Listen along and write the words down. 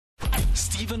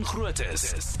Stephen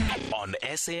Grootes on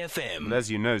SAFM.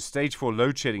 As you know, stage 4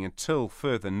 load shedding until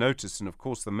further notice. And of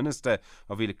course, the Minister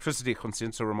of Electricity,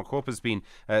 Khonsenso Ramakgopa, has been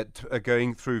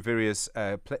going through various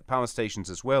power stations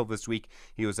as well this week.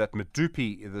 He was at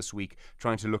Medupi this week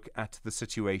trying to look at the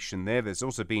situation there. There's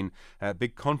also been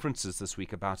big conferences this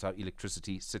week about our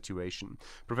electricity situation.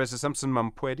 Professor Sampson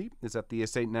Mamphweli is at the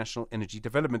SA National Energy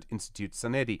Development Institute,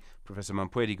 Sanedi. Professor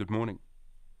Mamphweli, good morning.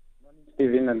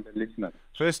 Stephen and the listeners.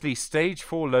 Firstly, stage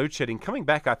 4 load shedding coming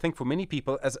back, I think, for many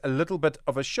people as a little bit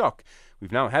of a shock.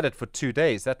 We've now had it for 2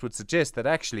 days. That would suggest that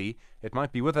actually it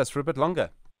might be with us for a bit longer.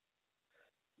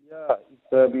 Yeah,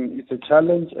 it's a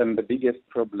challenge, and the biggest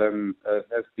problem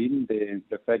has been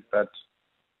the fact that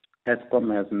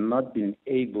Eskom has not been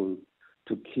able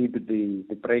to keep the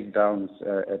breakdowns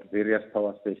at various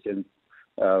power stations,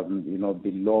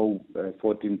 below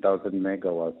 14,000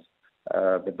 megawatts.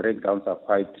 The breakdowns are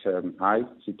quite high,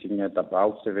 sitting at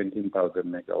about 17,000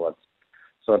 megawatts.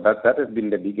 So that has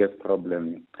been the biggest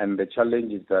problem. And the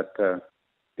challenge is that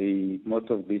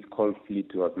most of this coal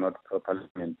fleet was not properly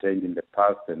maintained in the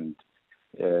past. And,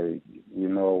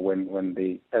 when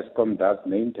the Eskom does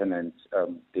maintenance,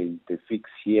 they fix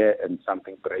here and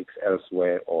something breaks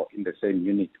elsewhere or in the same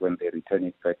unit when they return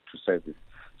it back to service.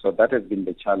 So that has been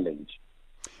the challenge.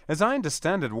 As I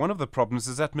understand it, one of the problems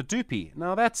is at Medupi.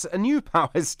 Now, that's a new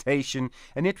power station,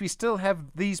 and yet we still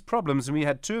have these problems, and we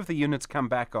had 2 of the units come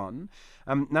back on.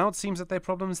 Now it seems that there are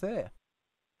problems there.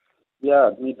 Yeah,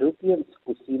 Medupi and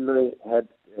Kusile had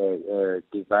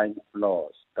design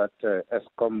flaws that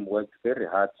Eskom worked very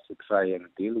hard to try and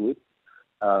deal with.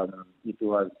 It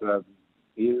was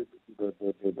built,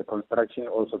 the construction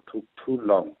also took too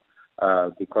long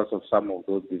because of some of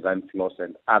those design flaws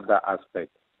and other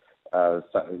aspects.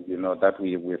 That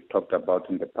we've talked about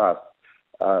in the past.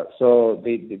 So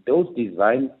those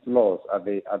design flaws are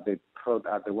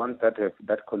the ones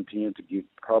that continue to give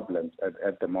problems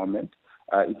at the moment.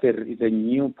 It's a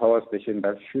new power station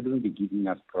that shouldn't be giving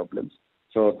us problems.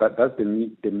 So that's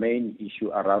the main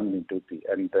issue around Medupi,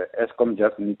 and Eskom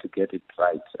just need to get it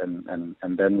right, and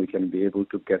then we can be able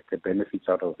to get the benefits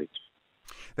out of it.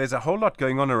 There's a whole lot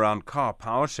going on around car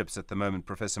power ships at the moment,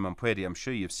 Professor Mamphweli. I'm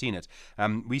sure you've seen it.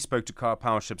 We spoke to car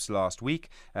power ships last week.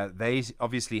 They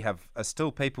obviously have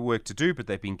still paperwork to do, but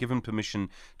they've been given permission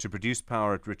to produce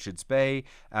power at Richards Bay.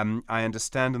 I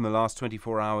understand in the last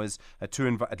 24 hours,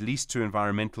 at least 2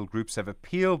 environmental groups have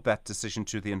appealed that decision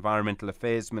to the Environmental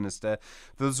Affairs Minister.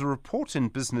 There's a report in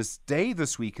Business Day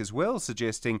this week as well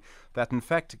suggesting that, in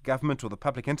fact, government or the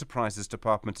Public Enterprises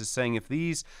Department is saying if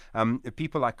these if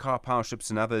people like car power ships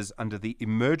and others under the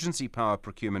Emergency Power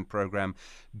Procurement Program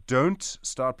don't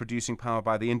start producing power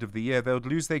by the end of the year, they'll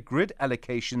lose their grid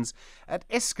allocations at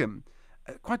Eskom.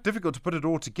 Quite difficult to put it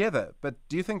all together, but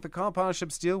do you think the car power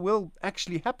ships deal will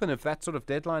actually happen if that sort of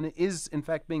deadline is in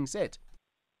fact being set?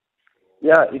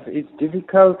 Yeah, it's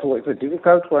difficult. It's a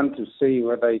difficult one to say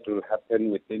whether it will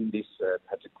happen within this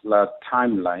particular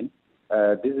timeline.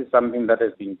 This is something that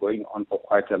has been going on for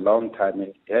quite a long time, and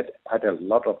it had quite a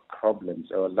lot of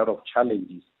problems or a lot of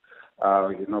challenges,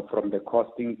 from the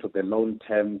costing to the long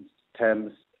terms.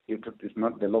 It's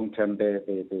not the long term,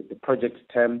 the project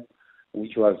term,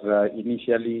 which was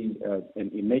initially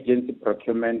an emergency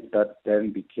procurement that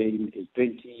then became a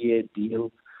 20-year deal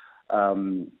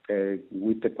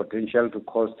with the potential to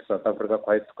cost South Africa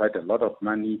quite a lot of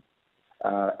money.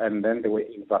 And then there were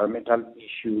environmental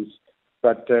issues.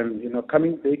 But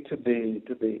coming back to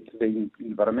the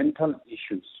environmental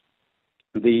issues,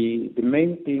 the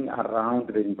main thing around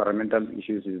the environmental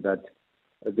issues is that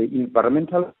the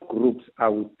environmental groups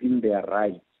are within their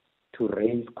rights to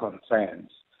raise concerns.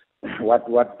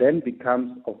 What then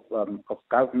becomes of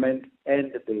government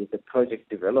and the project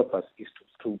developers is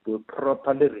to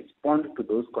properly respond to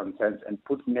those concerns and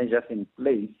put measures in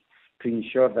place to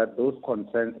ensure that those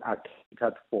concerns are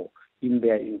catered for in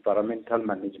their environmental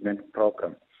management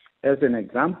program. As an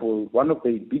example, one of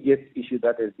the biggest issues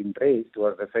that has been raised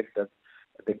was the fact that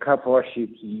the car power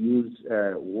ships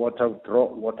draw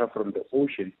water from the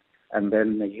ocean and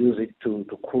then use it to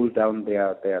cool down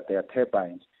their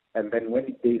turbines. And then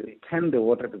when they return the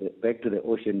water back to the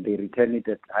ocean, they return it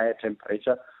at higher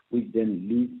temperature, which then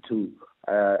leads to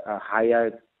a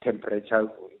higher temperature,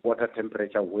 water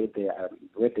temperature where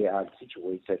they are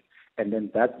situated. And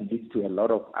then that leads to a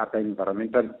lot of other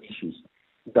environmental issues.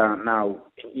 Now,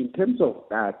 in terms of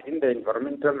that, in the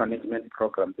environmental management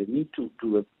program, they need to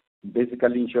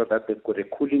basically ensure that they've got a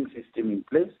cooling system in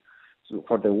place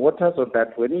for the water, so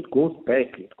that when it goes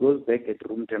back at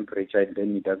room temperature, and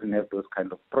then it doesn't have those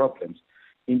kind of problems.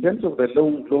 In terms of the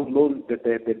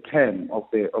the term of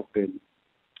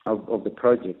the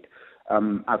project,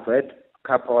 I've read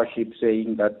car powership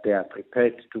saying that they are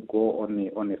prepared to go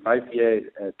on a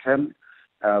 5-year term,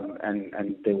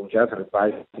 and they will just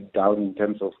revise it down in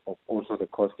terms of also the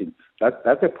costing.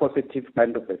 That's a positive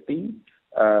kind of a thing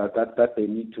that they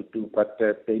need to do, but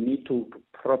they need to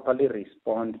properly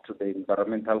respond to the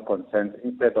environmental concerns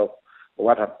instead of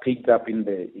what I've picked up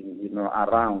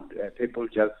around people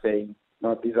just saying,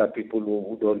 no, these are people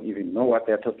who don't even know what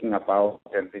they're talking about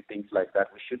and things like that.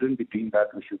 We shouldn't be doing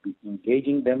that. We should be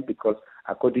engaging them because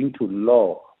according to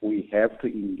law, we have to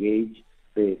engage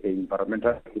the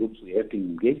environmental groups, we have to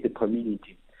engage the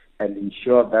community and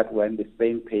ensure that we're on the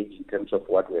same page in terms of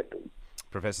what we're doing.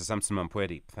 Professor Sampson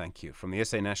Mamphweli, thank you. From the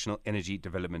SA National Energy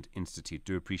Development Institute,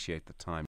 do appreciate the time.